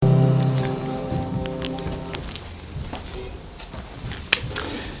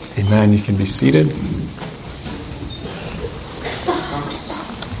Amen. You can be seated.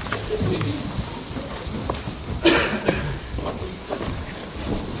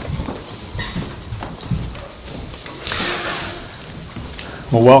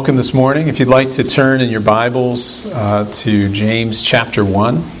 Well, welcome this morning. If you'd like to turn in your Bibles to James chapter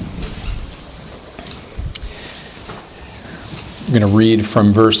 1. I'm going to read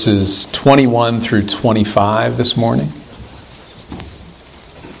from verses 21 through 25 this morning.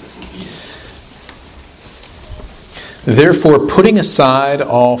 Therefore, putting aside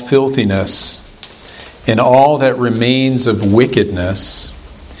all filthiness and all that remains of wickedness,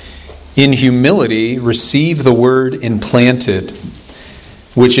 in humility receive the word implanted,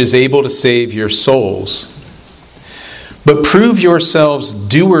 which is able to save your souls. But prove yourselves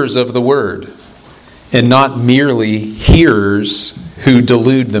doers of the word, and not merely hearers who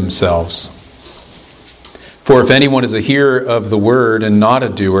delude themselves. For if anyone is a hearer of the word and not a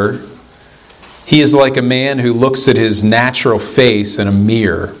doer, he is like a man who looks at his natural face in a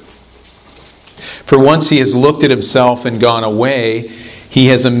mirror. For once he has looked at himself and gone away, he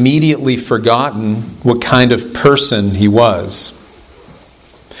has immediately forgotten what kind of person he was.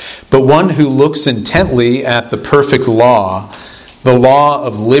 But one who looks intently at the perfect law, the law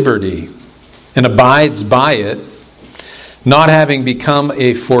of liberty, and abides by it, not having become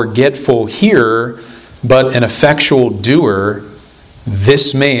a forgetful hearer, but an effectual doer,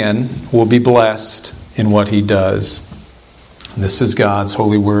 this man will be blessed in what he does. This is God's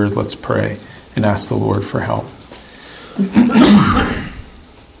holy word. Let's pray and ask the Lord for help.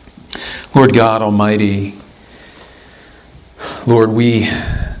 Lord God Almighty, Lord, we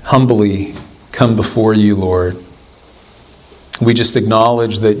humbly come before you, Lord. We just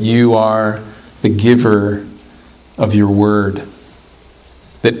acknowledge that you are the giver of your word,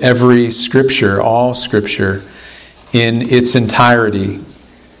 that every scripture, all scripture, in its entirety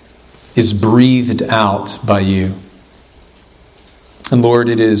is breathed out by you. And Lord,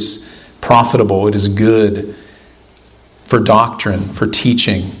 it is profitable, it is good for doctrine, for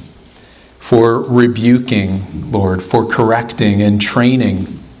teaching, for rebuking, Lord, for correcting and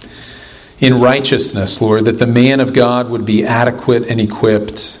training in righteousness, Lord, that the man of God would be adequate and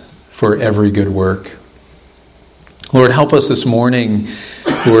equipped for every good work. Lord, help us this morning,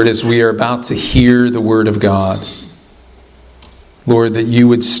 Lord, as we are about to hear the word of God. Lord, that you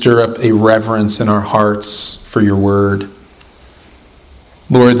would stir up a reverence in our hearts for your word.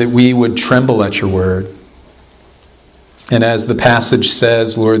 Lord, that we would tremble at your word. And as the passage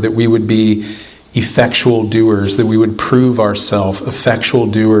says, Lord, that we would be effectual doers, that we would prove ourselves effectual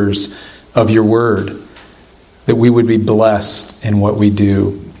doers of your word, that we would be blessed in what we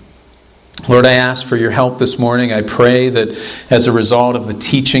do. Lord, I ask for your help this morning. I pray that as a result of the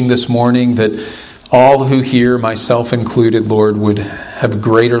teaching this morning, that all who hear, myself included, Lord, would have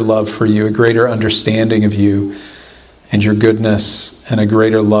greater love for you, a greater understanding of you and your goodness, and a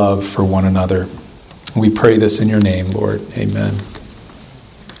greater love for one another. We pray this in your name, Lord. Amen.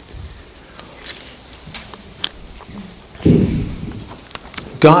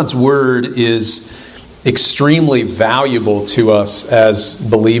 God's word is extremely valuable to us as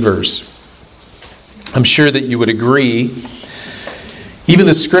believers. I'm sure that you would agree. Even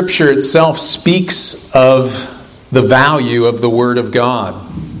the scripture itself speaks of the value of the word of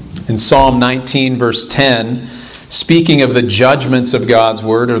God. In Psalm 19, verse 10, speaking of the judgments of God's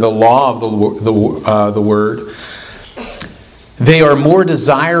word, or the law of the word, they are more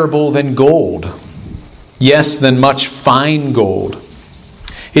desirable than gold, yes, than much fine gold.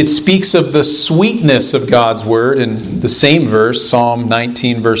 It speaks of the sweetness of God's word in the same verse, Psalm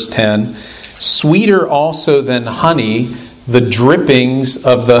 19, verse 10, sweeter also than honey, the drippings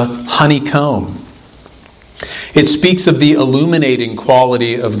of the honeycomb. It speaks of the illuminating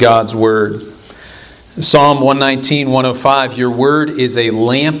quality of God's word. Psalm 119, 105, your word is a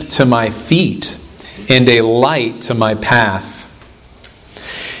lamp to my feet and a light to my path.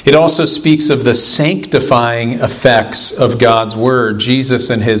 It also speaks of the sanctifying effects of God's word. Jesus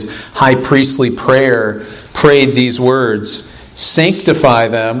in his high priestly prayer prayed these words, sanctify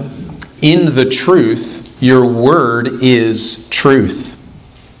them in the truth, your word is truth.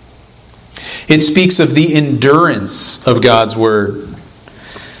 It speaks of the endurance of God's word.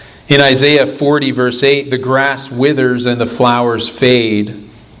 In Isaiah 40, verse 8, the grass withers and the flowers fade,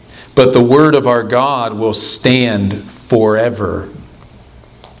 but the word of our God will stand forever.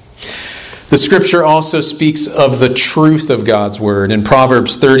 The scripture also speaks of the truth of God's word. In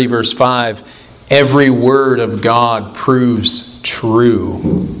Proverbs 30, verse 5, every word of God proves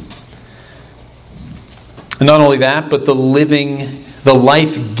true. And not only that, but the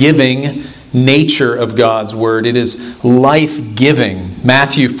life-giving nature of God's word. It is life-giving.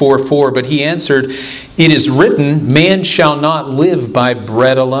 Matthew 4:4, but he answered, "It is written, man shall not live by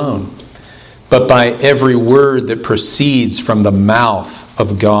bread alone, but by every word that proceeds from the mouth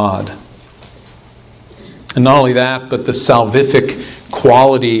of God." And not only that, but the salvific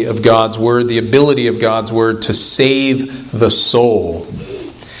quality of God's Word, the ability of God's Word to save the soul.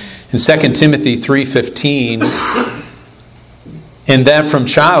 In 2 Timothy 3:15, "And that from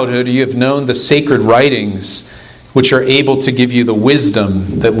childhood you have known the sacred writings, which are able to give you the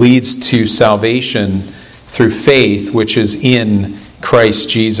wisdom that leads to salvation through faith, which is in Christ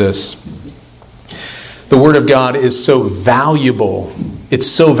Jesus." The Word of God is so valuable. It's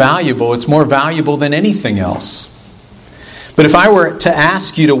so valuable. It's more valuable than anything else. But if I were to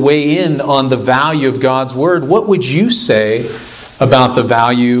ask you to weigh in on the value of God's Word, what would you say about the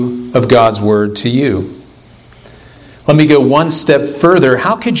value of God's Word to you? Let me go one step further.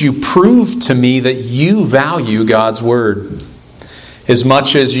 How could you prove to me that you value God's Word as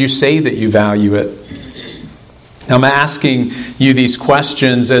much as you say that you value it? I'm asking you these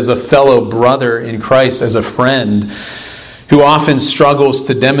questions as a fellow brother in Christ, as a friend who often struggles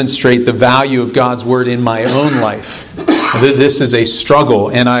to demonstrate the value of God's Word in my own life. This is a struggle,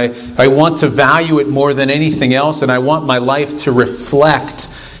 and I want to value it more than anything else, and I want my life to reflect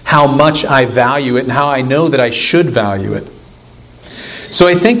how much I value it and how I know that I should value it. So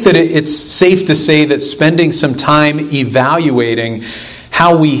I think that it's safe to say that spending some time evaluating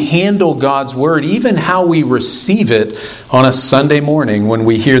how we handle God's Word, even how we receive it on a Sunday morning when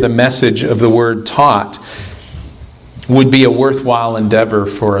we hear the message of the Word taught, would be a worthwhile endeavor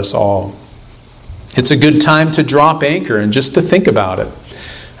for us all. It's a good time to drop anchor and just to think about it.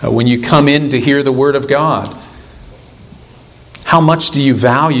 When you come in to hear the Word of God, how much do you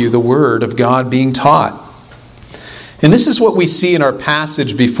value the Word of God being taught? And this is what we see in our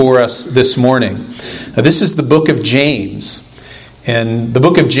passage before us this morning. This is the book of James. And the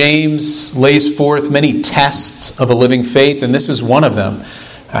book of James lays forth many tests of a living faith, and this is one of them.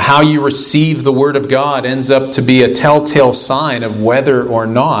 How you receive the Word of God ends up to be a telltale sign of whether or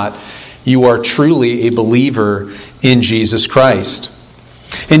not you are truly a believer in Jesus Christ.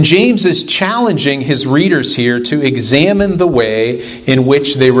 And James is challenging his readers here to examine the way in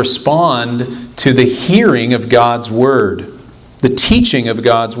which they respond to the hearing of God's Word, the teaching of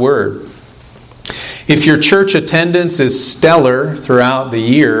God's Word. If your church attendance is stellar throughout the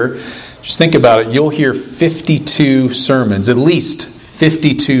year, just think about it. You'll hear 52 sermons, at least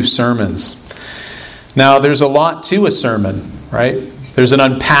 52 sermons. Now, there's a lot to a sermon, right? There's an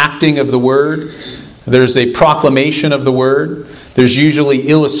unpacking of the Word. There's a proclamation of the Word. There's usually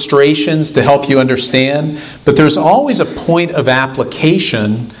illustrations to help you understand. But there's always a point of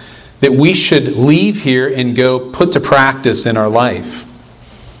application that we should leave here and go put to practice in our life.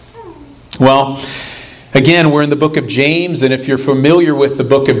 Well, again, we're in the book of James, and if you're familiar with the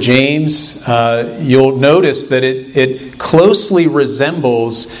book of James, you'll notice that it closely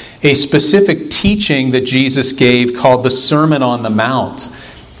resembles a specific teaching that Jesus gave called the Sermon on the Mount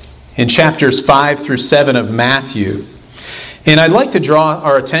in chapters 5 through 7 of Matthew. And I'd like to draw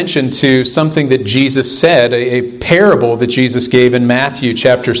our attention to something that Jesus said, a parable that Jesus gave in Matthew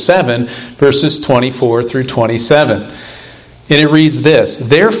chapter 7, verses 24 through 27. And it reads this: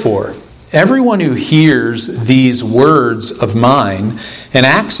 "Therefore, everyone who hears these words of mine and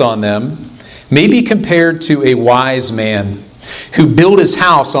acts on them may be compared to a wise man who built his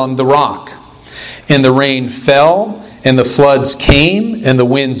house on the rock. And the rain fell, and the floods came, and the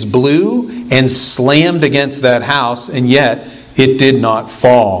winds blew and slammed against that house, and yet it did not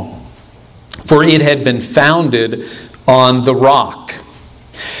fall, for it had been founded on the rock.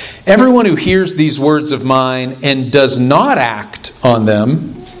 Everyone who hears these words of mine and does not act on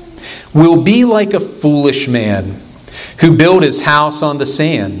them will be like a foolish man who built his house on the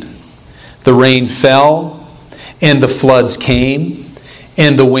sand. The rain fell, and the floods came,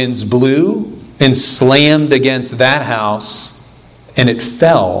 and the winds blew and slammed against that house, and it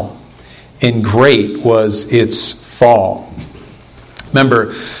fell, and great was its fall."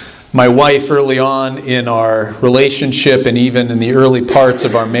 Remember, my wife early on in our relationship and even in the early parts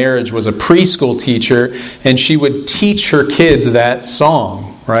of our marriage was a preschool teacher, and she would teach her kids that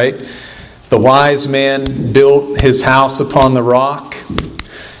song, right? The wise man built his house upon the rock,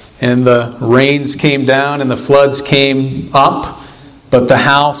 and the rains came down and the floods came up, but the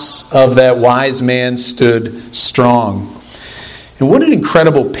house of that wise man stood strong. And what an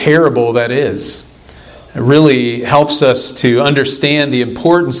incredible parable that is. It really helps us to understand the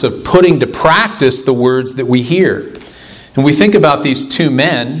importance of putting to practice the words that we hear. And we think about these two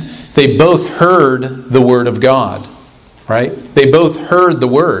men, they both heard the Word of God, right? They both heard the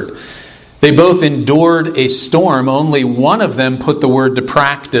Word. They both endured a storm. Only one of them put the word to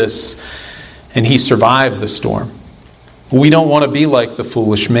practice, and he survived the storm. We don't want to be like the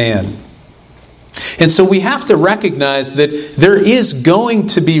foolish man. And so we have to recognize that there is going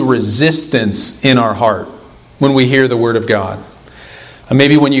to be resistance in our heart when we hear the Word of God.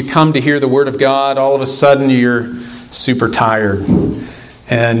 Maybe when you come to hear the Word of God, all of a sudden you're super tired.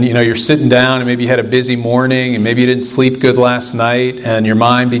 And you're sitting down and maybe you had a busy morning and maybe you didn't sleep good last night and your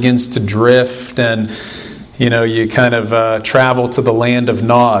mind begins to drift and you kind of travel to the land of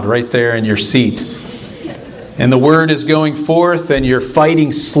Nod right there in your seat. And the Word is going forth and you're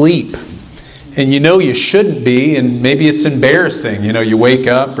fighting sleep. And you shouldn't be, and maybe it's embarrassing. You wake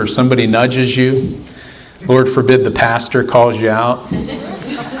up or somebody nudges you. Lord forbid the pastor calls you out.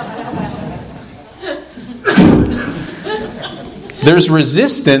 There's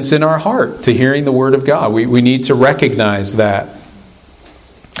resistance in our heart to hearing the Word of God. We need to recognize that.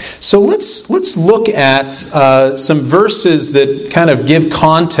 So let's look at some verses that kind of give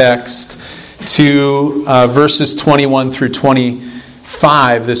context to verses 21 through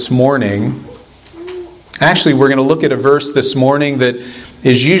 25 this morning. Actually, we're going to look at a verse this morning that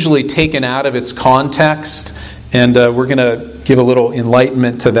is usually taken out of its context, and we're going to give a little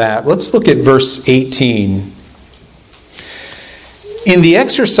enlightenment to that. Let's look at verse 18. In the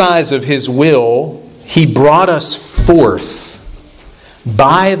exercise of His will, He brought us forth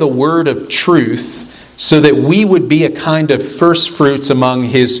by the word of truth, so that we would be a kind of first fruits among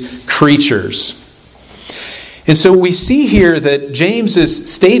His creatures. And so we see here that James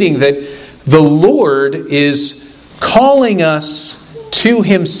is stating that the Lord is calling us to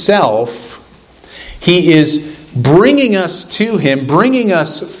Himself. He is bringing us to Him, bringing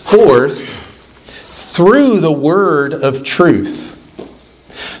us forth through the word of truth.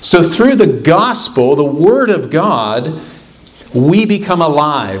 So through the gospel, the Word of God, we become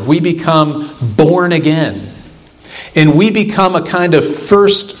alive. We become born again. And we become a kind of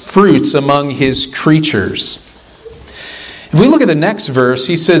first fruits among His creatures. If we look at the next verse,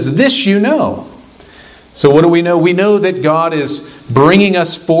 he says, "This you know." So what do we know? We know that God is bringing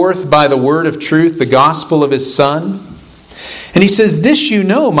us forth by the word of truth, the gospel of His Son. And he says, "This you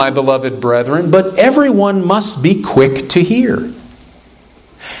know, my beloved brethren, but everyone must be quick to hear,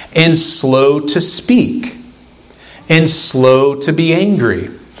 and slow to speak, and slow to be angry."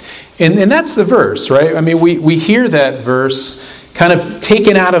 And that's the verse, right? I mean, we hear that verse kind of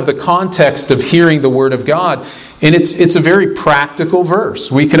taken out of the context of hearing the Word of God. And it's a very practical verse.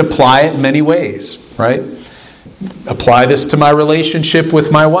 We could apply it in many ways, right? Apply this to my relationship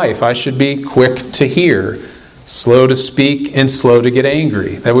with my wife. I should be quick to hear, slow to speak, and slow to get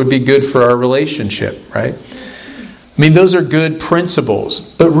angry. That would be good for our relationship, right? I mean, those are good principles.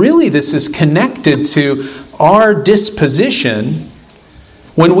 But really, this is connected to our disposition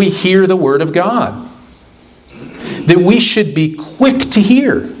when we hear the Word of God. That we should be quick to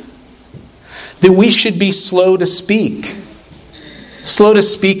hear. That we should be slow to speak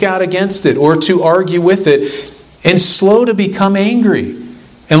out against it or to argue with it, and slow to become angry.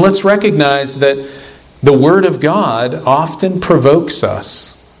 And let's recognize that the Word of God often provokes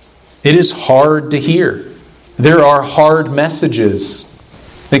us. It is hard to hear. There are hard messages.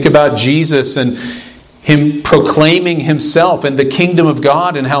 Think about Jesus and Him proclaiming Himself and the kingdom of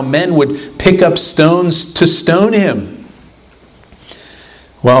God and how men would pick up stones to stone Him.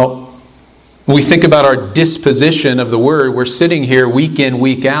 Well, we think about our disposition of the Word. We're sitting here week in,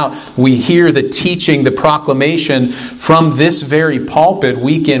 week out. We hear the teaching, the proclamation from this very pulpit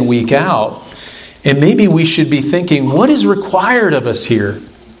week in, week out. And maybe we should be thinking, what is required of us here?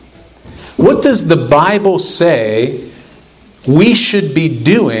 What does the Bible say we should be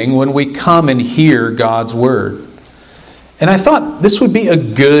doing when we come and hear God's Word? And I thought this would be a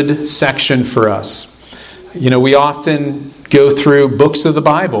good section for us. We often go through books of the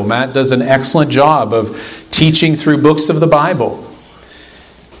Bible. Matt does an excellent job of teaching through books of the Bible.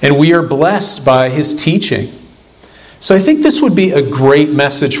 And we are blessed by his teaching. So I think this would be a great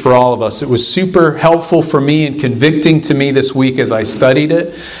message for all of us. It was super helpful for me and convicting to me this week as I studied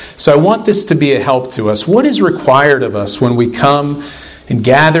it. So I want this to be a help to us. What is required of us when we come and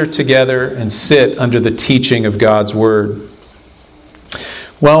gather together and sit under the teaching of God's Word?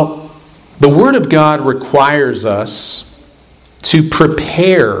 Well, the Word of God requires us to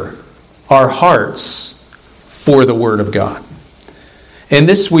prepare our hearts for the Word of God. And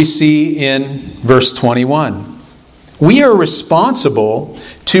this we see in verse 21. We are responsible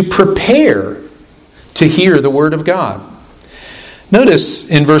to prepare to hear the Word of God. Notice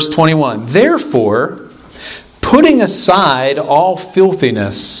in verse 21, therefore, putting aside all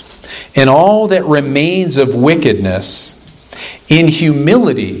filthiness and all that remains of wickedness, In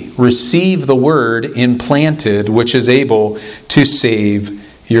humility, receive the word implanted, which is able to save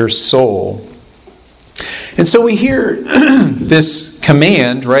your soul. And so we hear this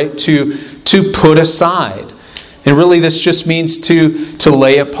command, right, to put aside. And really this just means to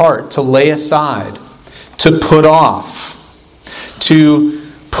lay apart, to lay aside, to put off. To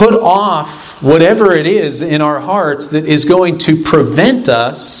put off whatever it is in our hearts that is going to prevent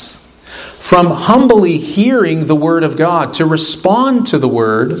us from humbly hearing the Word of God, to respond to the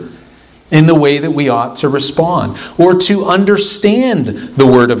Word in the way that we ought to respond, or to understand the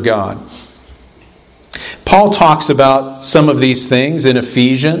Word of God. Paul talks about some of these things in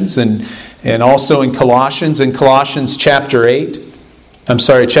Ephesians and also in Colossians. In Colossians chapter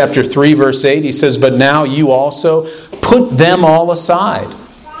 3, verse 8, he says, "But now you also put them all aside.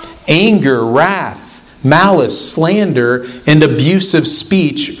 Anger, wrath, malice, slander, and abusive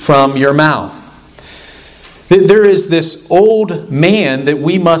speech from your mouth." There is this old man that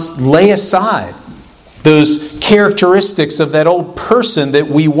we must lay aside. Those characteristics of that old person that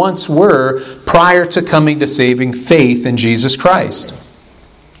we once were prior to coming to saving faith in Jesus Christ.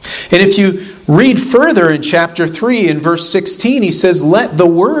 And if you read further in chapter 3, in verse 16, he says, "Let the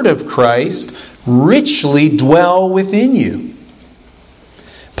word of Christ richly dwell within you."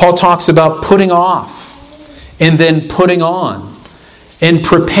 Paul talks about putting off and then putting on and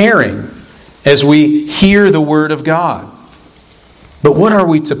preparing as we hear the Word of God. But what are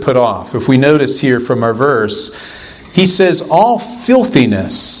we to put off? If we notice here from our verse, he says, "All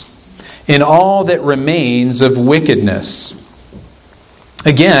filthiness and all that remains of wickedness."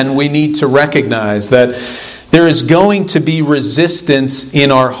 Again, we need to recognize that there is going to be resistance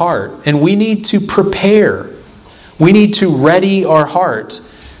in our heart, and we need to prepare. We need to ready our heart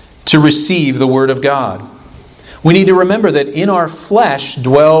to receive the Word of God. We need to remember that in our flesh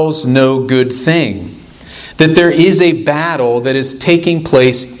dwells no good thing. That there is a battle that is taking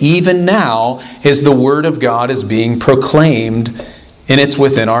place even now as the Word of God is being proclaimed, and it's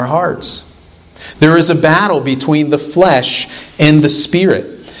within our hearts. There is a battle between the flesh and the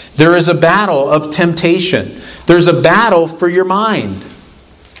Spirit. There is a battle of temptation. There's a battle for your mind.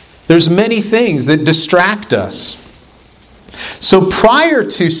 There's many things that distract us. So prior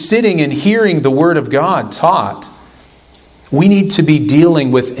to sitting and hearing the Word of God taught, we need to be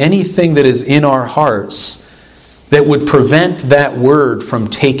dealing with anything that is in our hearts that would prevent that Word from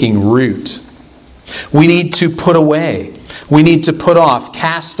taking root. We need to put away. We need to put off,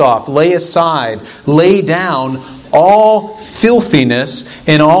 cast off, lay aside, lay down all filthiness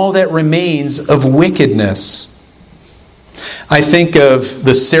and all that remains of wickedness. I think of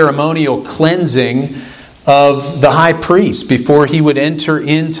the ceremonial cleansing of the high priest before he would enter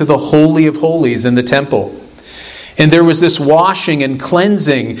into the Holy of Holies in the temple. And there was this washing and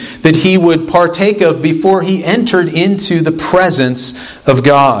cleansing that he would partake of before he entered into the presence of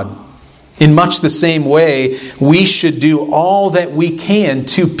God. In much the same way, we should do all that we can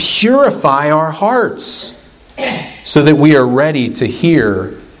to purify our hearts so that we are ready to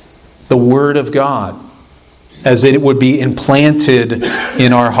hear the Word of God as it would be implanted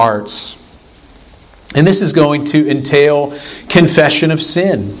in our hearts. And this is going to entail confession of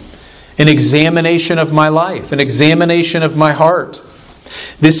sin, an examination of my life, an examination of my heart.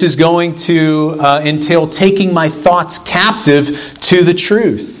 This is going to entail taking my thoughts captive to the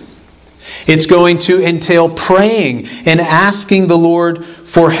truth. It's going to entail praying and asking the Lord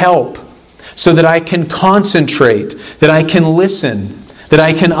for help so that I can concentrate, that I can listen, that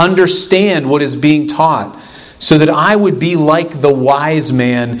I can understand what is being taught, so that I would be like the wise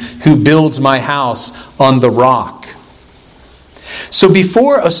man who builds my house on the rock. So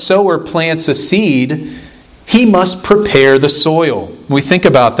before a sower plants a seed, he must prepare the soil. We think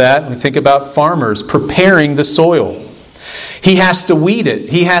about that. We think about farmers preparing the soil. He has to weed it.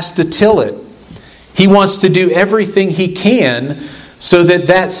 He has to till it. He wants to do everything he can so that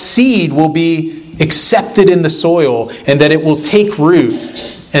that seed will be accepted in the soil and that it will take root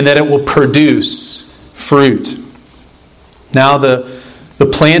and that it will produce fruit. Now the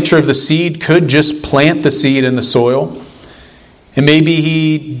planter of the seed could just plant the seed in the soil. And maybe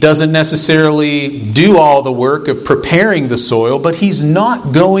he doesn't necessarily do all the work of preparing the soil, but he's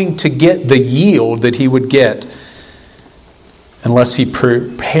not going to get the yield that he would get unless he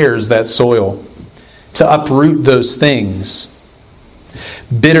prepares that soil to uproot those things.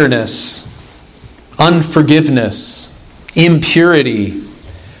 Bitterness, unforgiveness, impurity,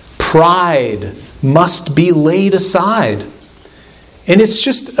 pride must be laid aside. And it's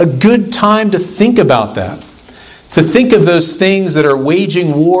just a good time to think about that. To think of those things that are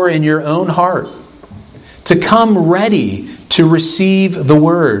waging war in your own heart. To come ready to receive the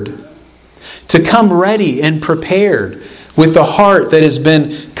Word. To come ready and prepared with the heart that has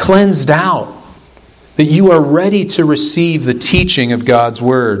been cleansed out, that you are ready to receive the teaching of God's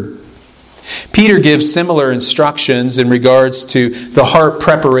Word. Peter gives similar instructions in regards to the heart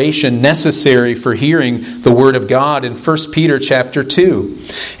preparation necessary for hearing the Word of God in 1 Peter chapter 2,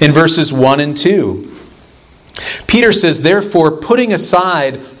 in verses 1 and 2. Peter says, "Therefore, putting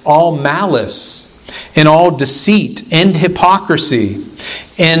aside all malice and all deceit and hypocrisy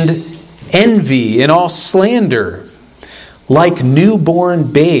and envy and all slander, like newborn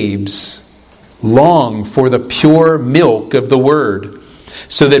babes, long for the pure milk of the Word,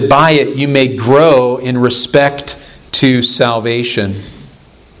 so that by it you may grow in respect to salvation."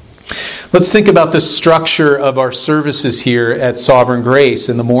 Let's think about the structure of our services here at Sovereign Grace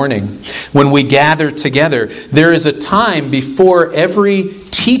in the morning. When we gather together, there is a time before every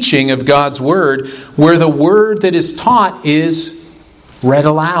teaching of God's Word where the Word that is taught is read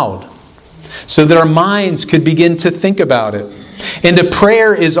aloud, so that our minds could begin to think about it. And a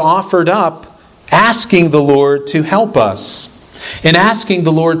prayer is offered up, asking the Lord to help us, and asking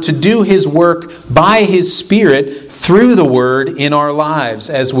the Lord to do His work by His Spirit through the Word in our lives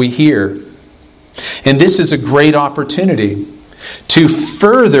as we hear. And this is a great opportunity to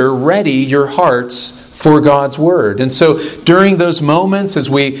further ready your hearts for God's Word. And so during those moments as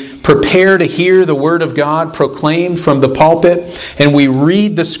we prepare to hear the Word of God proclaimed from the pulpit, and we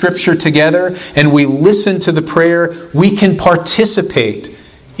read the Scripture together, and we listen to the prayer, we can participate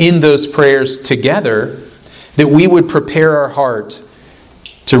in those prayers together, that we would prepare our heart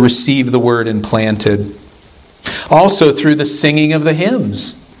to receive the Word implanted. Also through the singing of the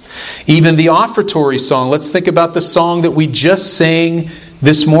hymns. Even the offertory song. Let's think about the song that we just sang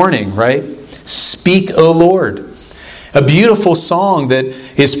this morning, right? "Speak, O Lord." A beautiful song that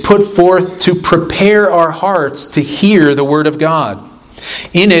is put forth to prepare our hearts to hear the Word of God.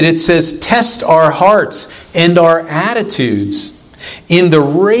 In it says, "Test our hearts and our attitudes in the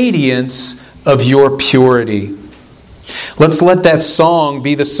radiance of your purity." Let's let that song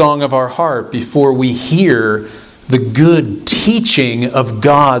be the song of our heart before we hear the good teaching of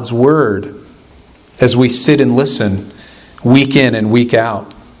God's Word as we sit and listen week in and week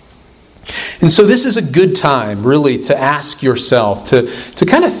out. And so this is a good time, really, to ask yourself, to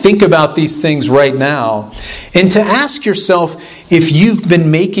kind of think about these things right now, and to ask yourself if you've been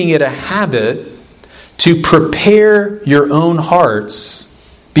making it a habit to prepare your own hearts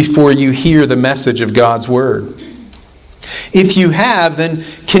before you hear the message of God's Word. If you have, then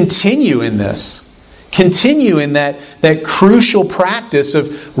continue in this. Continue in that crucial practice of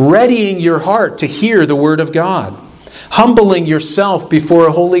readying your heart to hear the Word of God. Humbling yourself before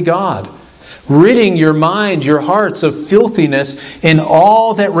a holy God. Ridding your mind, your hearts of filthiness and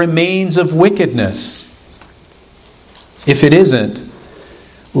all that remains of wickedness. If it isn't,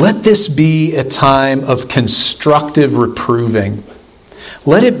 let this be a time of constructive reproving.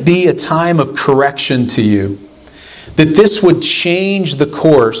 Let it be a time of correction to you. That this would change the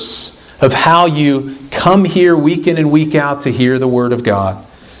course of how you come here week in and week out to hear the Word of God.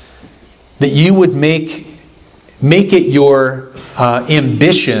 That you would make it your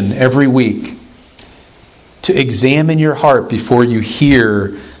ambition every week to examine your heart before you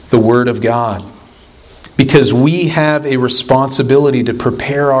hear the Word of God. Because we have a responsibility to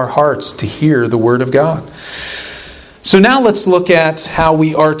prepare our hearts to hear the Word of God. So now let's look at how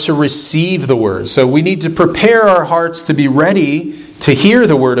we are to receive the Word. So we need to prepare our hearts to be ready to hear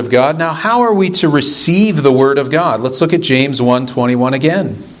the Word of God. Now how are we to receive the Word of God? Let's look at James 1:21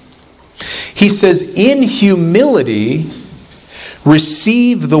 again. He says, "In humility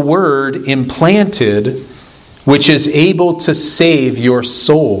receive the Word implanted, which is able to save your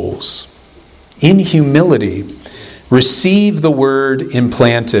souls." In humility receive the Word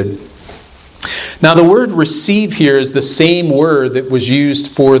implanted. Now the word receive here is the same word that was used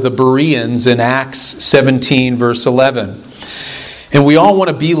for the Bereans in Acts 17 verse 11. And we all want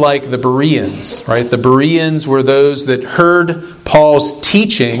to be like the Bereans, right? The Bereans were those that heard Paul's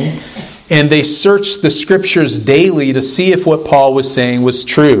teaching and they searched the Scriptures daily to see if what Paul was saying was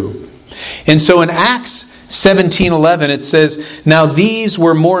true. And so in Acts 17:11 it says, "Now these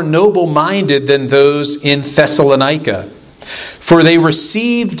were more noble-minded than those in Thessalonica, for they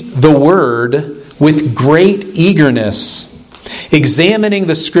received the word with great eagerness, examining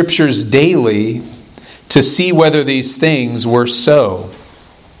the Scriptures daily to see whether these things were so."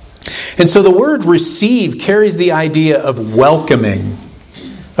 And so the word receive carries the idea of welcoming.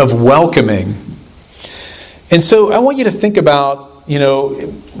 And so I want you to think about,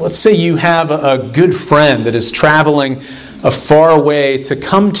 let's say you have a good friend that is traveling a far way to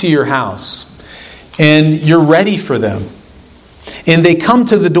come to your house, and you're ready for them. And they come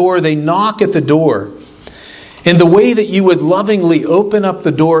to the door, they knock at the door. in the way that you would lovingly open up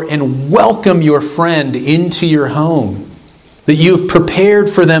the door and welcome your friend into your home, that you've prepared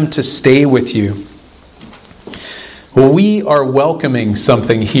for them to stay with you. Well, we are welcoming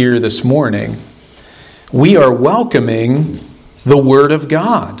something here this morning. We are welcoming the Word of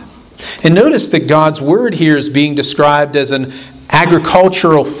God. And notice that God's Word here is being described as an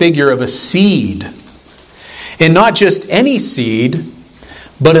agricultural figure of a seed. And not just any seed,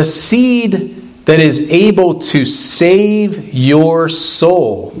 but a seed that is able to save your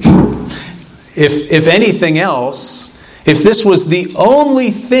soul. If anything else, if this was the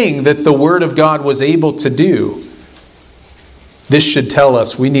only thing that the Word of God was able to do, this should tell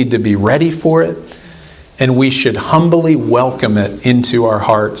us we need to be ready for it, and we should humbly welcome it into our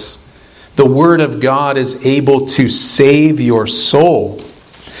hearts. The Word of God is able to save your soul.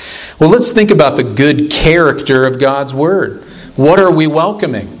 Well, let's think about the good character of God's Word. What are we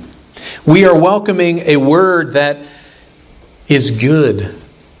welcoming? We are welcoming a Word that is good,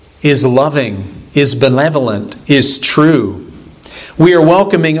 is loving, is benevolent, is true. We are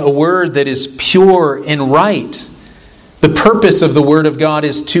welcoming a Word that is pure and right. The purpose of the Word of God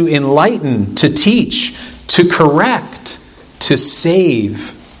is to enlighten, to teach, to correct, to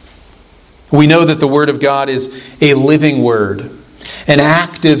save. We know that the Word of God is a living Word, an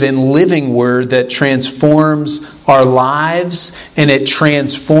active and living Word that transforms our lives and it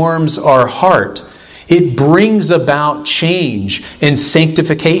transforms our heart. It brings about change and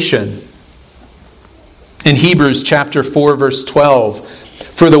sanctification. In Hebrews chapter 4, verse 12,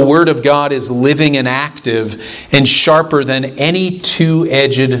 for the Word of God is living and active and sharper than any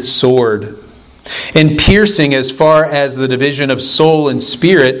two-edged sword, and piercing as far as the division of soul and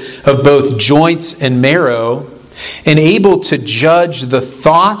spirit, of both joints and marrow, and able to judge the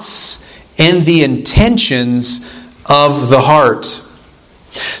thoughts and the intentions of the heart.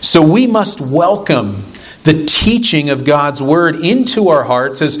 So we must welcome the teaching of God's Word into our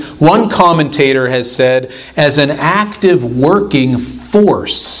hearts, as one commentator has said, as an active working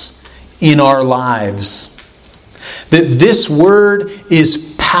force in our lives. That this Word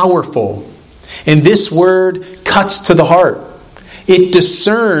is powerful, and this Word cuts to the heart. It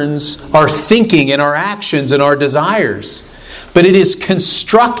discerns our thinking and our actions and our desires. But it is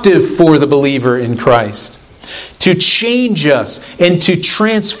constructive for the believer in Christ to change us and to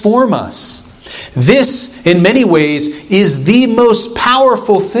transform us. This, in many ways, is the most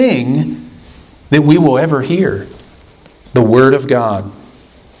powerful thing that we will ever hear. The Word of God.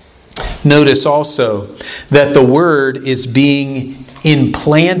 Notice also that the Word is being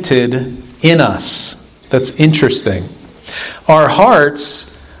implanted in us. That's interesting. Our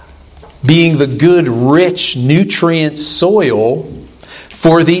hearts being the good, rich, nutrient soil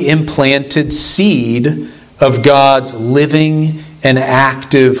for the implanted seed of God's living and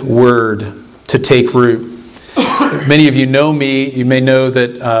active Word to take root. Many of you know me. You may know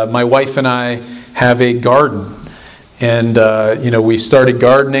that my wife and I have a garden. And, we started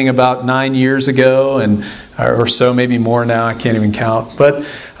gardening about 9 years ago, and or so, maybe more now. I can't even count. But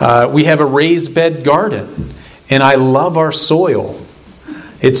we have a raised bed garden. And I love our soil.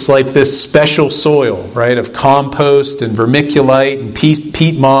 It's like this special soil, right, of compost and vermiculite and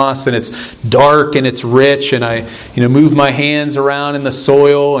peat moss, and it's dark and it's rich, and I, move my hands around in the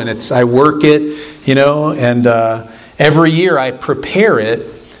soil, and I work it, and every year I prepare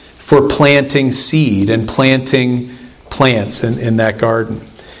it for planting seed and planting plants in that garden.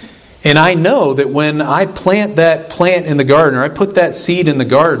 And I know that when I plant that plant in the garden, or I put that seed in the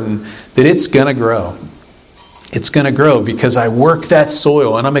garden, that it's going to grow. It's going to grow because I work that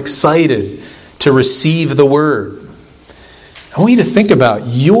soil and I'm excited to receive the Word. I want you to think about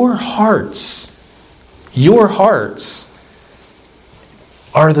your hearts. Your hearts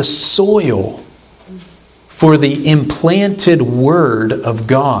are the soil for the implanted Word of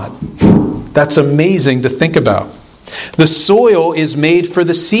God. That's amazing to think about. The soil is made for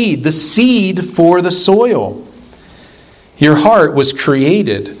the seed for the soil. Your heart was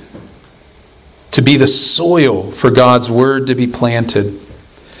created to be the soil for God's Word to be planted,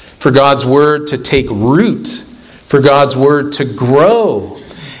 for God's Word to take root, for God's Word to grow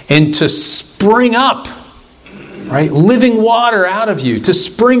and to spring up, right? Living water out of you, to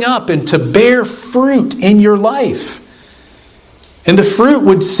spring up and to bear fruit in your life. And the fruit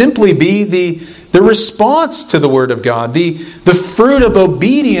would simply be the response to the Word of God, the fruit of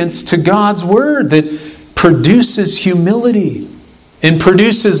obedience to God's Word that produces humility and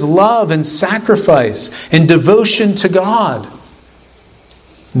produces love and sacrifice and devotion to God.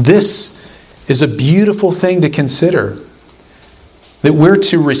 This is a beautiful thing to consider, that we're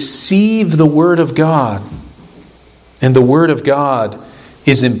to receive the Word of God, and the Word of God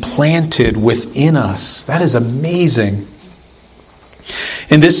is implanted within us. That is amazing.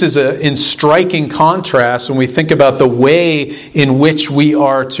 And this is in striking contrast when we think about the way in which we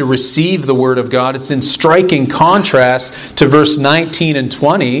are to receive the Word of God. It's in striking contrast to verse 19 and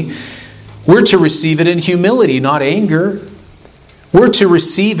 20. We're to receive it in humility, not anger. We're to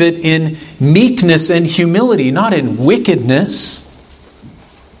receive it in meekness and humility, not in wickedness.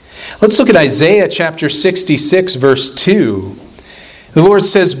 Let's look at Isaiah chapter 66, verse 2. The Lord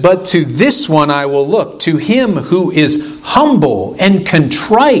says, "But to this one I will look, to him who is humble and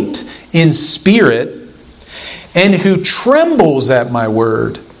contrite in spirit, and who trembles at my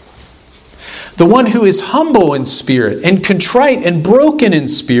word." The one who is humble in spirit and contrite and broken in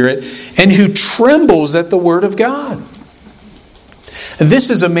spirit, and who trembles at the word of God. This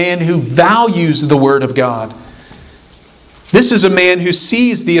is a man who values the word of God. This is a man who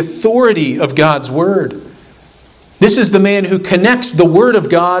sees the authority of God's word. This is the man who connects the Word of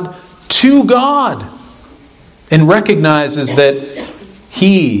God to God and recognizes that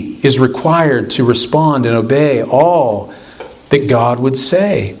he is required to respond and obey all that God would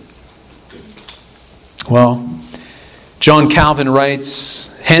say. Well, John Calvin writes,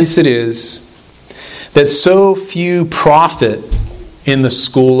 "Hence it is that so few profit in the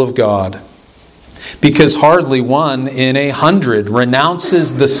school of God, because hardly one in 100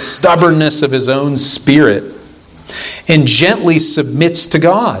 renounces the stubbornness of his own spirit and gently submits to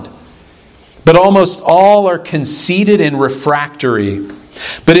God. But almost all are conceited and refractory.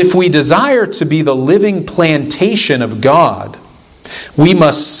 But if we desire to be the living plantation of God, we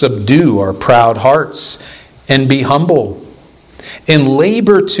must subdue our proud hearts and be humble, and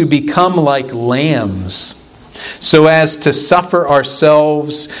labor to become like lambs, so as to suffer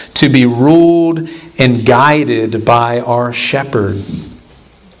ourselves to be ruled and guided by our shepherd."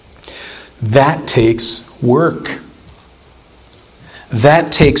 That takes work.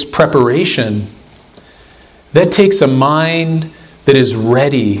 That takes preparation. That takes a mind that is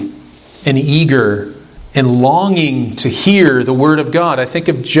ready and eager and longing to hear the word of God. I think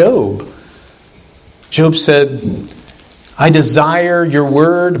of Job. Job said, "I desire your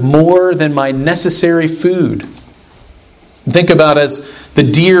word more than my necessary food." Think about as the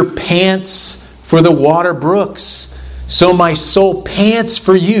deer pants for the water brooks, so my soul pants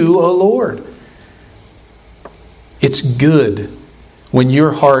for you, O Lord. It's good when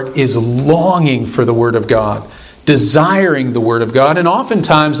your heart is longing for the Word of God, desiring the Word of God. And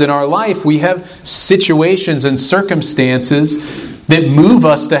oftentimes in our life we have situations and circumstances that move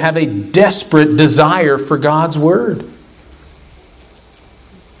us to have a desperate desire for God's Word.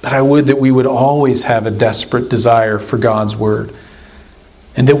 But I would that we would always have a desperate desire for God's Word,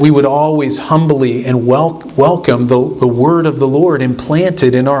 and that we would always humbly and welcome the Word of the Lord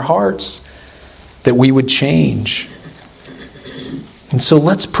implanted in our hearts, that we would change. And so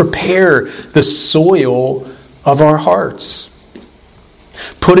let's prepare the soil of our hearts,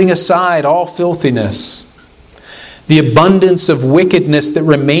 putting aside all filthiness, the abundance of wickedness that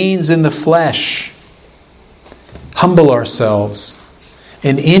remains in the flesh. Humble ourselves,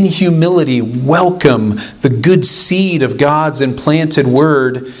 and in humility welcome the good seed of God's implanted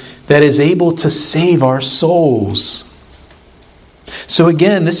word that is able to save our souls. So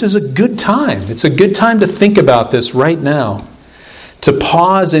again, this is a good time. It's a good time to think about this right now. To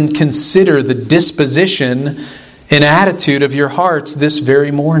pause and consider the disposition and attitude of your hearts this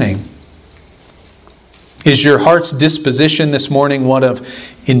very morning. Is your heart's disposition this morning one of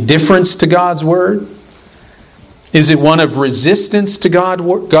indifference to God's Word? Is it one of resistance to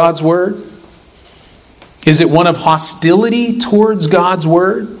God's Word? Is it one of hostility towards God's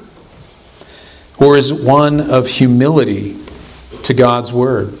Word? Or is it one of humility to God's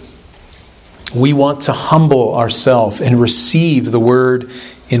Word? We want to humble ourselves and receive the Word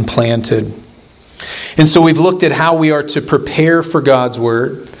implanted. And so we've looked at how we are to prepare for God's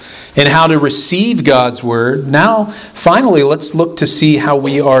Word and how to receive God's Word. Now, finally, let's look to see how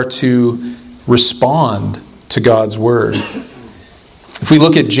we are to respond to God's Word. If we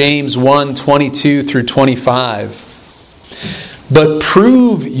look at James 1:22 through 25. "But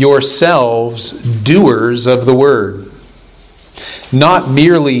prove yourselves doers of the Word, not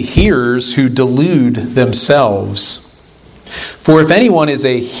merely hearers who delude themselves. For if anyone is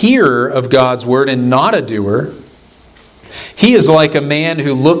a hearer of God's word and not a doer, he is like a man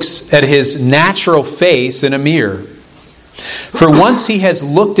who looks at his natural face in a mirror. For once he has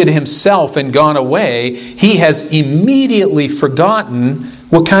looked at himself and gone away, he has immediately forgotten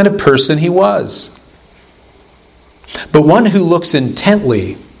what kind of person he was. But one who looks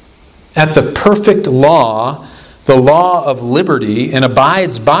intently at the perfect law, the law of liberty, and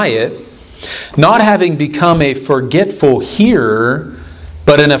abides by it, not having become a forgetful hearer,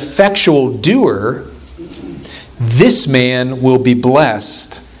 but an effectual doer, this man will be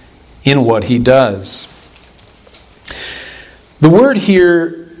blessed in what he does. The word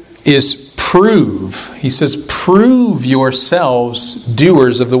here is prove. He says, prove yourselves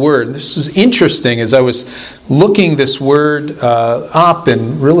doers of the word. This is interesting as I was looking this word up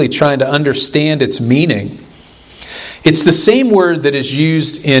and really trying to understand its meaning. It's the same word that is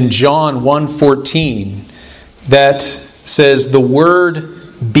used in John 1:14 that says the word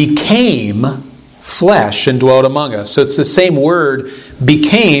became flesh and dwelt among us. So it's the same word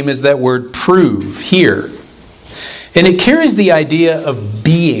became as that word prove here. And it carries the idea of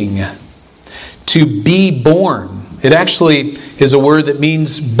being, to be born. It actually is a word that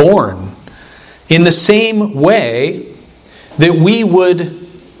means born. In the same way that we would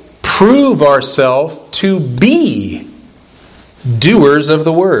prove ourselves to be doers of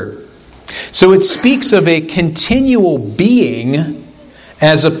the word. So it speaks of a continual being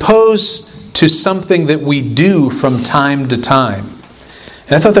as opposed to something that we do from time to time.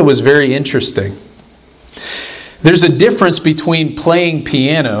 And I thought that was very interesting. There's a difference between playing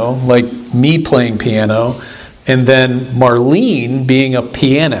piano, like me playing piano, and then Marlene being a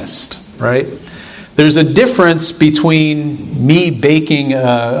pianist, right? There's a difference between me baking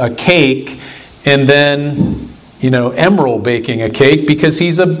a cake and then, Emerald baking a cake because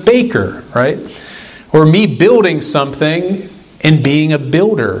he's a baker, right? Or me building something and being a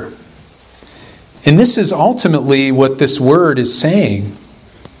builder. And this is ultimately what this word is saying.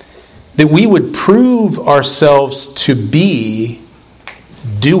 That we would prove ourselves to be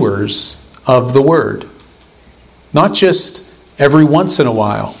doers of the word. Not just every once in a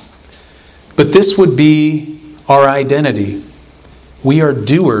while. But this would be our identity. We are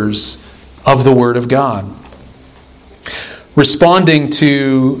doers of the word of God. Responding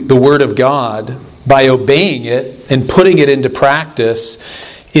to the word of God by obeying it and putting it into practice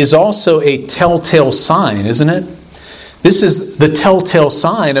is also a telltale sign, isn't it? This is the telltale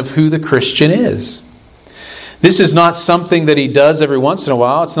sign of who the Christian is. This is not something that he does every once in a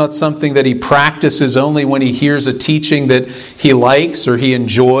while. It's not something that he practices only when he hears a teaching that he likes or he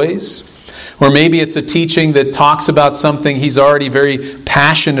enjoys. Or maybe it's a teaching that talks about something he's already very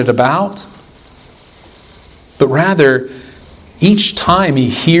passionate about. But rather, each time he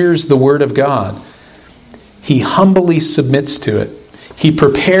hears the word of God, he humbly submits to it. He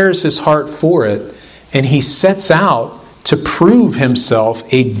prepares his heart for it, and he sets out to prove himself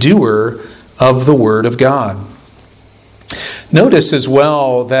a doer of the word of God. Notice as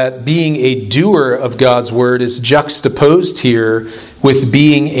well that being a doer of God's word is juxtaposed here with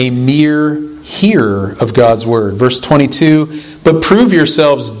being a mere hearer of God's word. Verse 22, but prove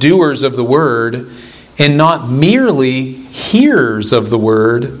yourselves doers of the word and not merely hearers of the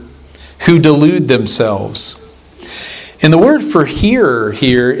word who delude themselves. And the word for hearer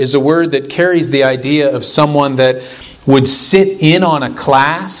here is a word that carries the idea of someone that would sit in on a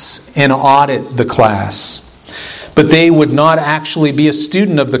class and audit the class. But they would not actually be a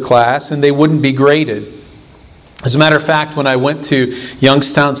student of the class and they wouldn't be graded. As a matter of fact, when I went to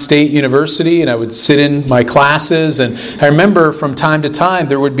Youngstown State University and I would sit in my classes, and I remember from time to time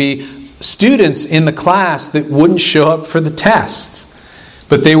there would be students in the class that wouldn't show up for the test.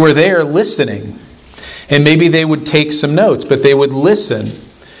 But they were there listening. And maybe they would take some notes, but they would listen.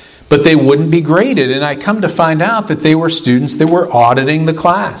 But they wouldn't be graded. And I come to find out that they were students that were auditing the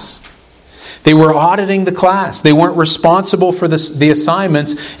class. They were auditing the class. They weren't responsible for the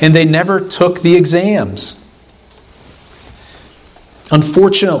assignments, and they never took the exams.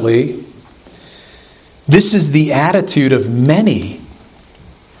 Unfortunately, this is the attitude of many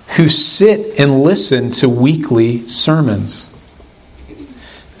who sit and listen to weekly sermons.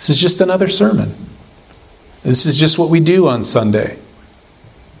 This is just another sermon. This is just what we do on Sunday.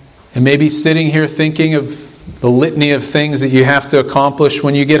 And maybe sitting here thinking of the litany of things that you have to accomplish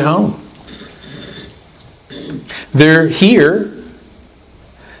when you get home. They're here.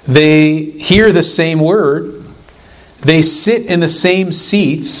 They hear the same word. They sit in the same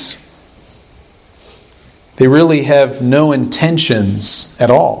seats. They really have no intentions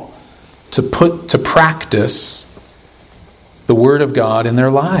at all to put to practice the Word of God in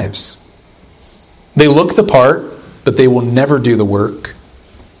their lives. They look the part, but they will never do the work.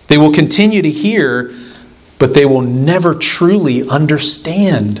 They will continue to hear, but they will never truly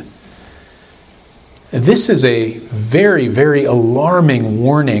understand. This is a very, very alarming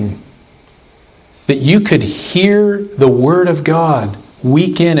warning that you could hear the Word of God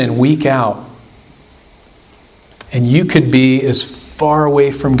week in and week out, and you could be as far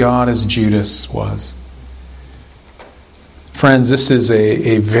away from God as Judas was. Friends, this is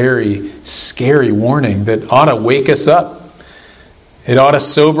a very scary warning that ought to wake us up It ought to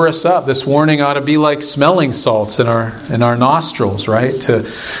sober us up. This warning ought to be like smelling salts in our nostrils, right?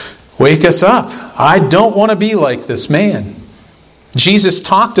 To wake us up. I don't want to be like this man. Jesus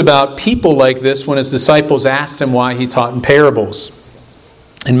talked about people like this when his disciples asked him why he taught in parables.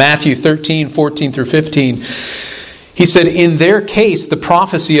 In Matthew 13, 14 through 15, he said, in their case, the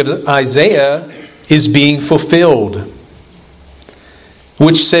prophecy of Isaiah is being fulfilled,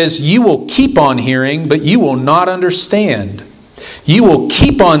 which says, you will keep on hearing, but you will not understand. You will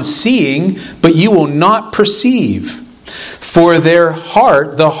keep on seeing, but you will not perceive. For their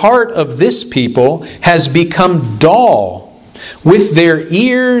heart, the heart of this people, has become dull. With their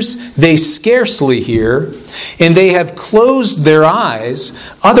ears they scarcely hear, and they have closed their eyes.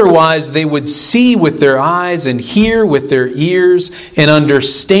 Otherwise they would see with their eyes and hear with their ears and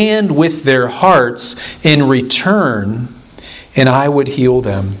understand with their hearts and return, and I would heal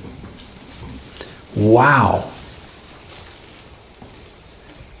them. Wow.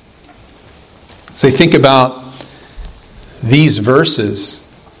 So think about these verses.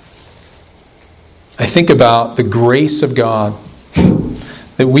 I think about the grace of God,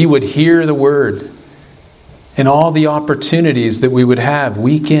 that we would hear the word and all the opportunities that we would have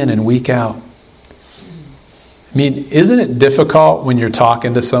week in and week out. I mean, isn't it difficult when you're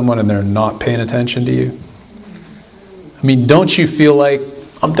talking to someone and they're not paying attention to you? I mean, don't you feel like,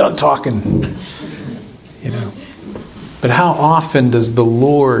 I'm done talking? But how often does the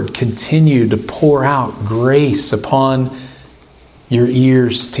Lord continue to pour out grace upon your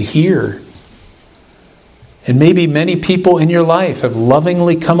ears to hear? And maybe many people in your life have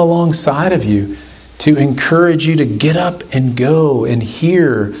lovingly come alongside of you to encourage you to get up and go and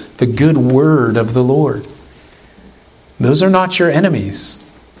hear the good word of the Lord. Those are not your enemies.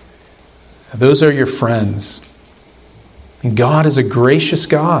 Those are your friends. And God is a gracious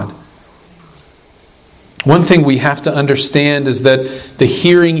God. One thing we have to understand is that the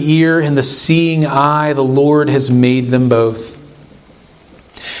hearing ear and the seeing eye, the Lord has made them both.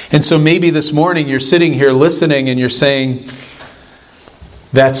 And so maybe this morning you're sitting here listening and you're saying,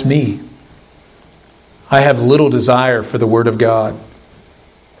 that's me. I have little desire for the Word of God.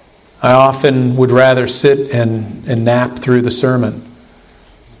 I often would rather sit and nap through the sermon.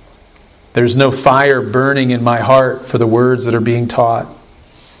 There's no fire burning in my heart for the words that are being taught.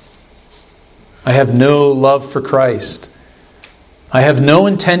 I have no love for Christ. I have no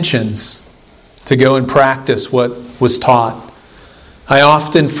intentions to go and practice what was taught. I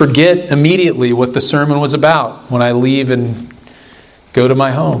often forget immediately what the sermon was about when I leave and go to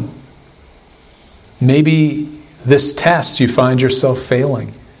my home. Maybe this test you find yourself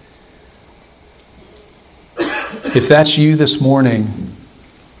failing. If that's you this morning,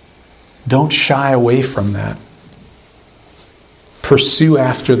 don't shy away from that. Pursue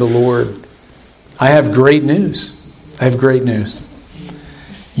after the Lord. I have great news.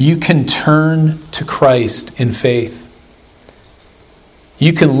 You can turn to Christ in faith.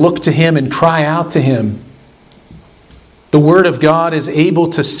 You can look to Him and cry out to Him. The Word of God is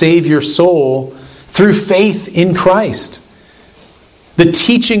able to save your soul through faith in Christ. The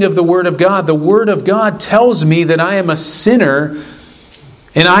teaching of the Word of God tells me that I am a sinner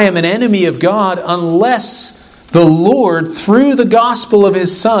and I am an enemy of God unless the Lord, through the gospel of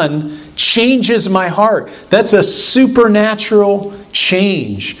His Son, changes my heart. That's a supernatural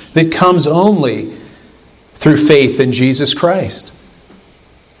change that comes only through faith in Jesus Christ.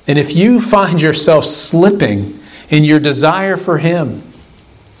 And if you find yourself slipping in your desire for Him,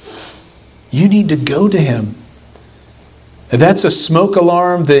 you need to go to Him. That's a smoke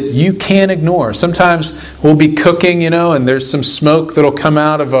alarm that you can't ignore. Sometimes we'll be cooking, and there's some smoke that'll come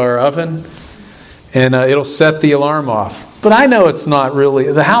out of our oven, and it'll set the alarm off. But I know it's not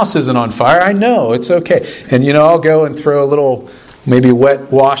really, the house isn't on fire. I know, it's okay. And I'll go and throw a little, maybe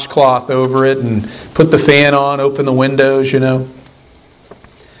wet washcloth over it and put the fan on, open the windows, But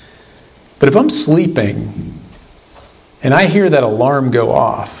if I'm sleeping and I hear that alarm go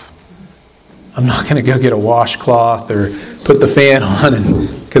off, I'm not going to go get a washcloth or put the fan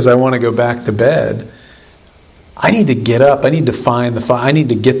on because I want to go back to bed. I need to get up. I need to find the fire. I need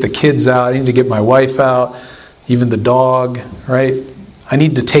to get the kids out. I need to get my wife out, even the dog, right? I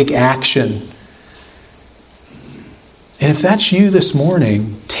need to take action. And if that's you this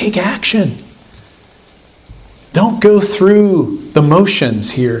morning, take action. Don't go through the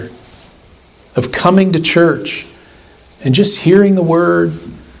motions here of coming to church and just hearing the word,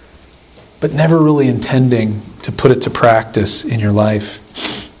 but never really intending to put it to practice in your life.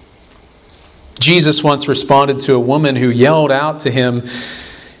 Jesus once responded to a woman who yelled out to Him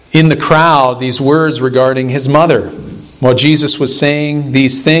in the crowd these words regarding his mother. While Jesus was saying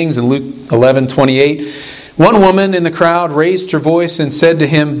these things in Luke 11:28, One woman in the crowd raised her voice and said to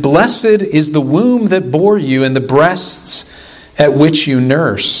him, "Blessed is the womb that bore you and the breasts at which you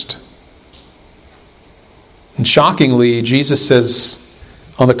nursed." And shockingly, Jesus says,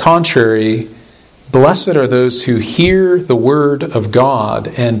 on the contrary, "Blessed are those who hear the word of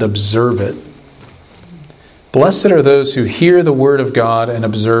God and observe it." Blessed are those who hear the word of God and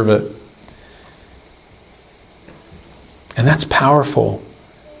observe it. And that's powerful.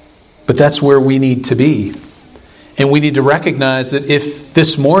 But that's where we need to be. And we need to recognize that if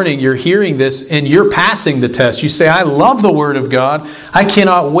this morning you're hearing this and you're passing the test, you say, "I love the Word of God. I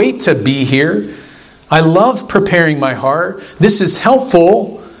cannot wait to be here. I love preparing my heart. This is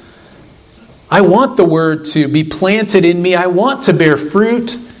helpful. I want the Word to be planted in me. I want to bear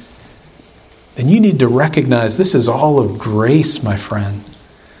fruit." Then you need to recognize this is all of grace, my friend.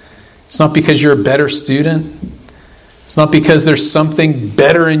 It's not because you're a better student. It's not because there's something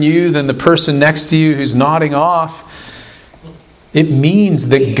better in you than the person next to you who's nodding off. It means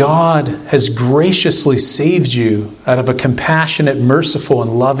that God has graciously saved you out of a compassionate, merciful,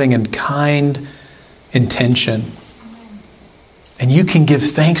 and loving and kind intention. And you can give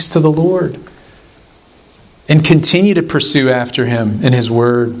thanks to the Lord and continue to pursue after Him in His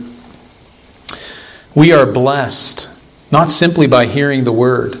Word. We are blessed, not simply by hearing the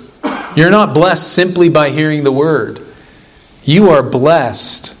Word. You're not blessed simply by hearing the Word. You are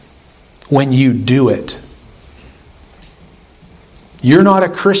blessed when you do it. You're not a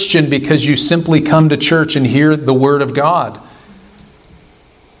Christian because you simply come to church and hear the Word of God.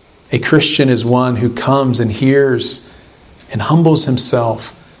 A Christian is one who comes and hears and humbles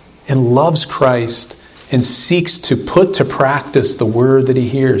himself and loves Christ and seeks to put to practice the Word that he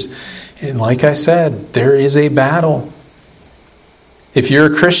hears. And like I said, there is a battle. If you're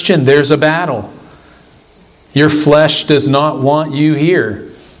a Christian, there's a battle. Your flesh does not want you here.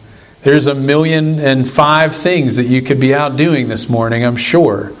 There's 1,000,005 things that you could be out doing this morning, I'm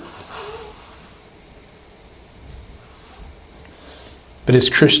sure. But as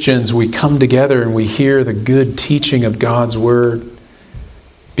Christians, we come together and we hear the good teaching of God's Word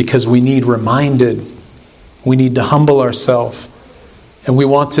because we need reminded. We need to humble ourselves. And we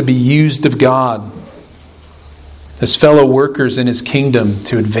want to be used of God as fellow workers in His kingdom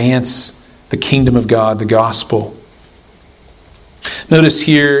to advance the kingdom of God, the gospel. Notice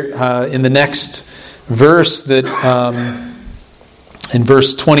here in the next verse that in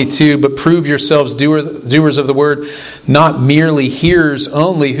verse 22, "But prove yourselves doers of the word, not merely hearers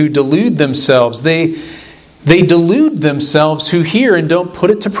only, who delude themselves." They delude themselves who hear and don't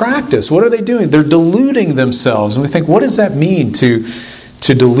put it to practice. What are they doing? They're deluding themselves. And we think, what does that mean to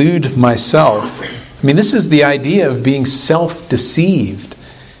delude myself? I mean, this is the idea of being self-deceived.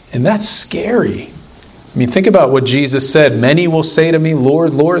 And that's scary. I mean, think about what Jesus said. "Many will say to me,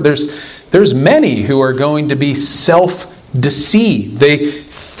 'Lord, Lord.'" There's many who are going to be self-deceived. They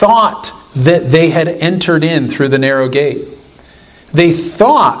thought that they had entered in through the narrow gate. They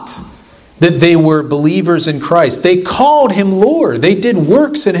thought that they were believers in Christ. They called Him Lord. They did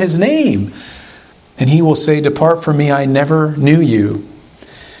works in His name. And He will say, "Depart from me, I never knew you."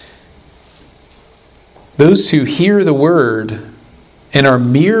 Those who hear the Word and are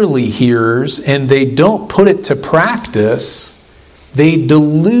merely hearers and they don't put it to practice, they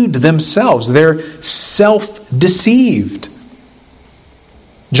delude themselves. They're self-deceived.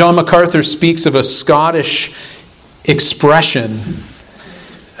 John MacArthur speaks of a Scottish expression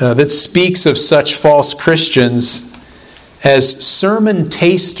that speaks of such false Christians as sermon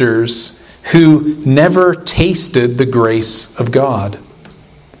tasters who never tasted the grace of God.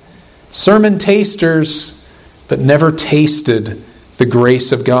 Sermon tasters, but never tasted the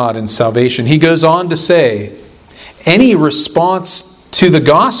grace of God and salvation. He goes on to say, any response to the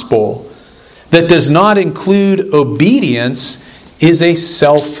gospel that does not include obedience is a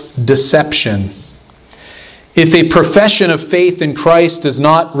self-deception. If a profession of faith in Christ does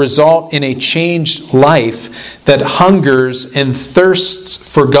not result in a changed life that hungers and thirsts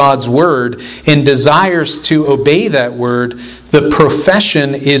for God's Word and desires to obey that Word, the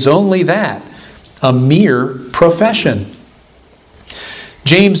profession is only that, a mere profession.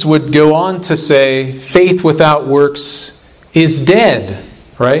 James would go on to say, faith without works is dead,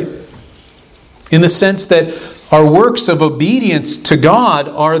 right? In the sense that our works of obedience to God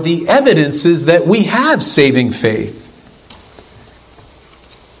are the evidences that we have saving faith.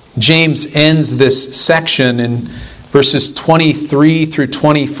 James ends this section in verses 23 through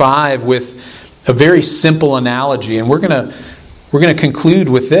 25 with a very simple analogy, and we're going to conclude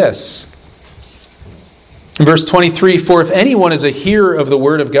with this. In verse 23, "For if anyone is a hearer of the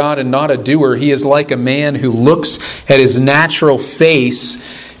word of God and not a doer, he is like a man who looks at his natural face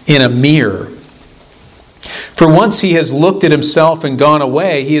in a mirror. For once he has looked at himself and gone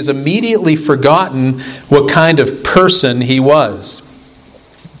away, he has immediately forgotten what kind of person he was.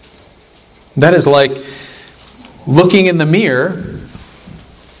 That is like looking in the mirror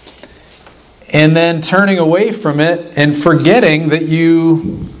and then turning away from it and forgetting that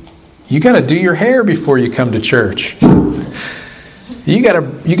you got to do your hair before you come to church. You got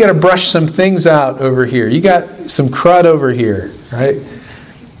to brush some things out over here. You got some crud over here, right?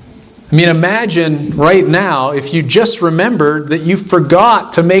 I mean, imagine right now if you just remembered that you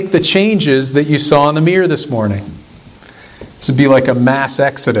forgot to make the changes that you saw in the mirror this morning. This would be like a mass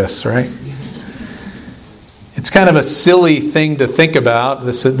exodus, right? It's kind of a silly thing to think about,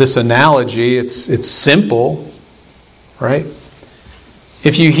 this analogy. It's simple, right?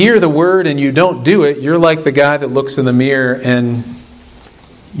 If you hear the word and you don't do it, you're like the guy that looks in the mirror and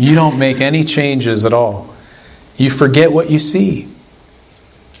you don't make any changes at all. You forget what you see.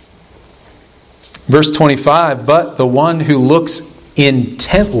 Verse 25, but the one who looks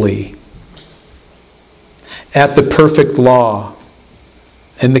intently at the perfect law,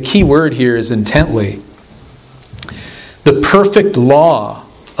 and the key word here is intently, the perfect law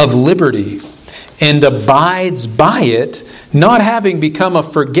of liberty, and abides by it, not having become a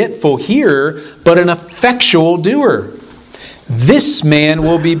forgetful hearer, but an effectual doer. This man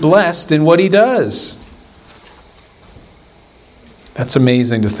will be blessed in what he does. That's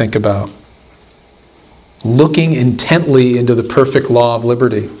amazing to think about. Looking intently into the perfect law of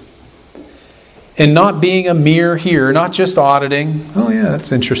liberty. And not being a mere hearer, not just auditing. Oh yeah,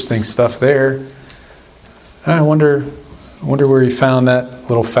 that's interesting stuff there. I wonder where he found that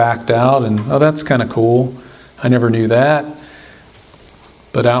little fact out, and oh, that's kind of cool. I never knew that.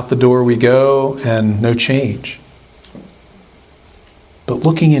 But out the door we go, and no change. But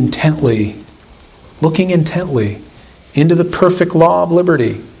looking intently into the perfect law of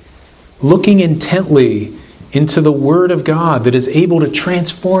liberty, looking intently into the Word of God that is able to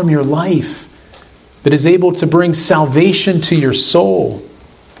transform your life, that is able to bring salvation to your soul.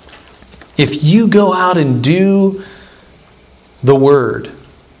 If you go out and do the Word,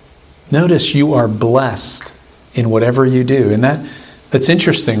 notice you are blessed in whatever you do. And that's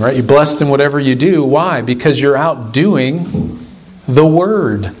interesting, right? You're blessed in whatever you do. Why? Because you're out doing the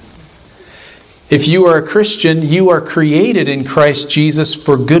Word. If you are a Christian, you are created in Christ Jesus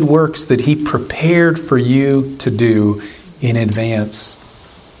for good works that He prepared for you to do in advance.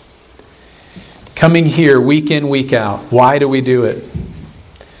 Coming here week in, week out. Why do we do it?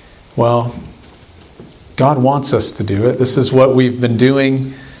 Well, God wants us to do it. This is what we've been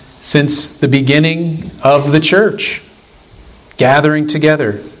doing since the beginning of the church. Gathering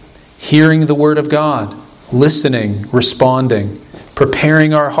together, hearing the Word of God, listening, responding,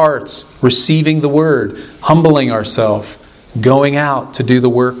 preparing our hearts, receiving the Word, humbling ourselves, going out to do the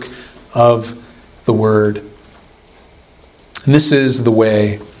work of the Word. And this is the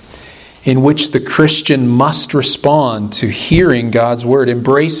way in which the Christian must respond to hearing God's Word,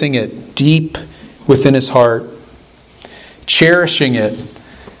 embracing it deep within his heart, cherishing it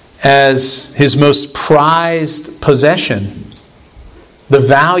as his most prized possession, the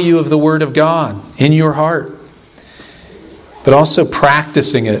value of the Word of God in your heart, but also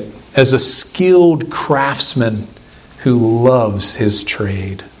practicing it as a skilled craftsman who loves his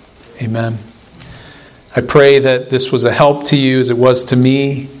trade. Amen. I pray that this was a help to you as it was to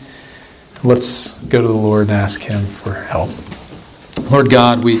me. Let's go to the Lord and ask Him for help. Lord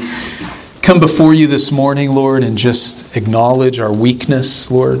God, we come before you this morning, Lord, and just acknowledge our weakness,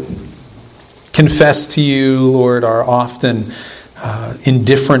 Lord. Confess to you, Lord, our often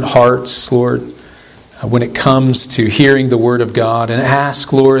indifferent hearts, Lord, when it comes to hearing the Word of God, and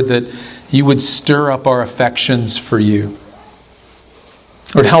ask, Lord, that you would stir up our affections for you.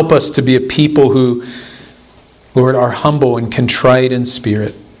 Lord, help us to be a people who, Lord, are humble and contrite in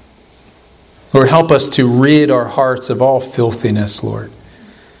spirit. Lord, help us to rid our hearts of all filthiness, Lord,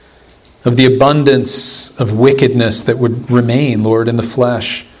 of the abundance of wickedness that would remain, Lord, in the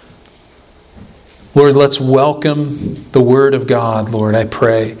flesh. Lord, let's welcome the Word of God, Lord, I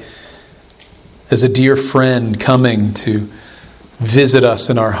pray, as a dear friend coming to visit us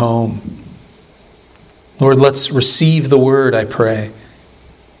in our home. Lord, let's receive the Word, I pray.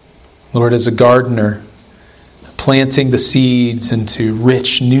 Lord, as a gardener, planting the seeds into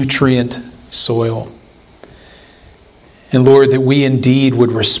rich, nutrient soil. And Lord, that we indeed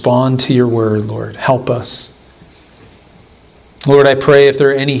would respond to your Word, Lord. Help us. Lord, I pray if there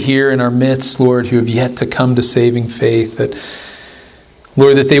are any here in our midst, Lord, who have yet to come to saving faith, that,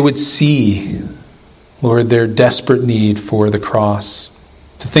 Lord, that they would see, Lord, their desperate need for the cross.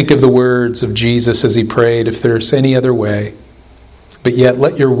 To think of the words of Jesus as He prayed, if there's any other way, but yet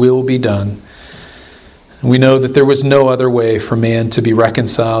let your will be done. And we know that there was no other way for man to be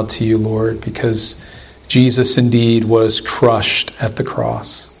reconciled to you, Lord, because Jesus indeed was crushed at the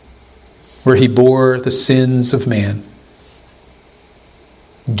cross, where he bore the sins of man,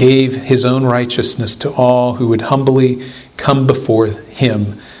 gave his own righteousness to all who would humbly come before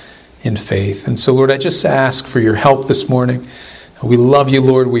him in faith. And so, Lord, I just ask for your help this morning. We love you,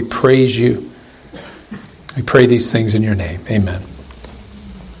 Lord. We praise you. We pray these things in your name. Amen.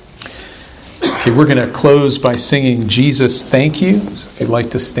 Okay, we're going to close by singing Jesus, Thank You. So if you'd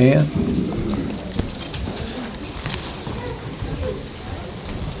like to stand.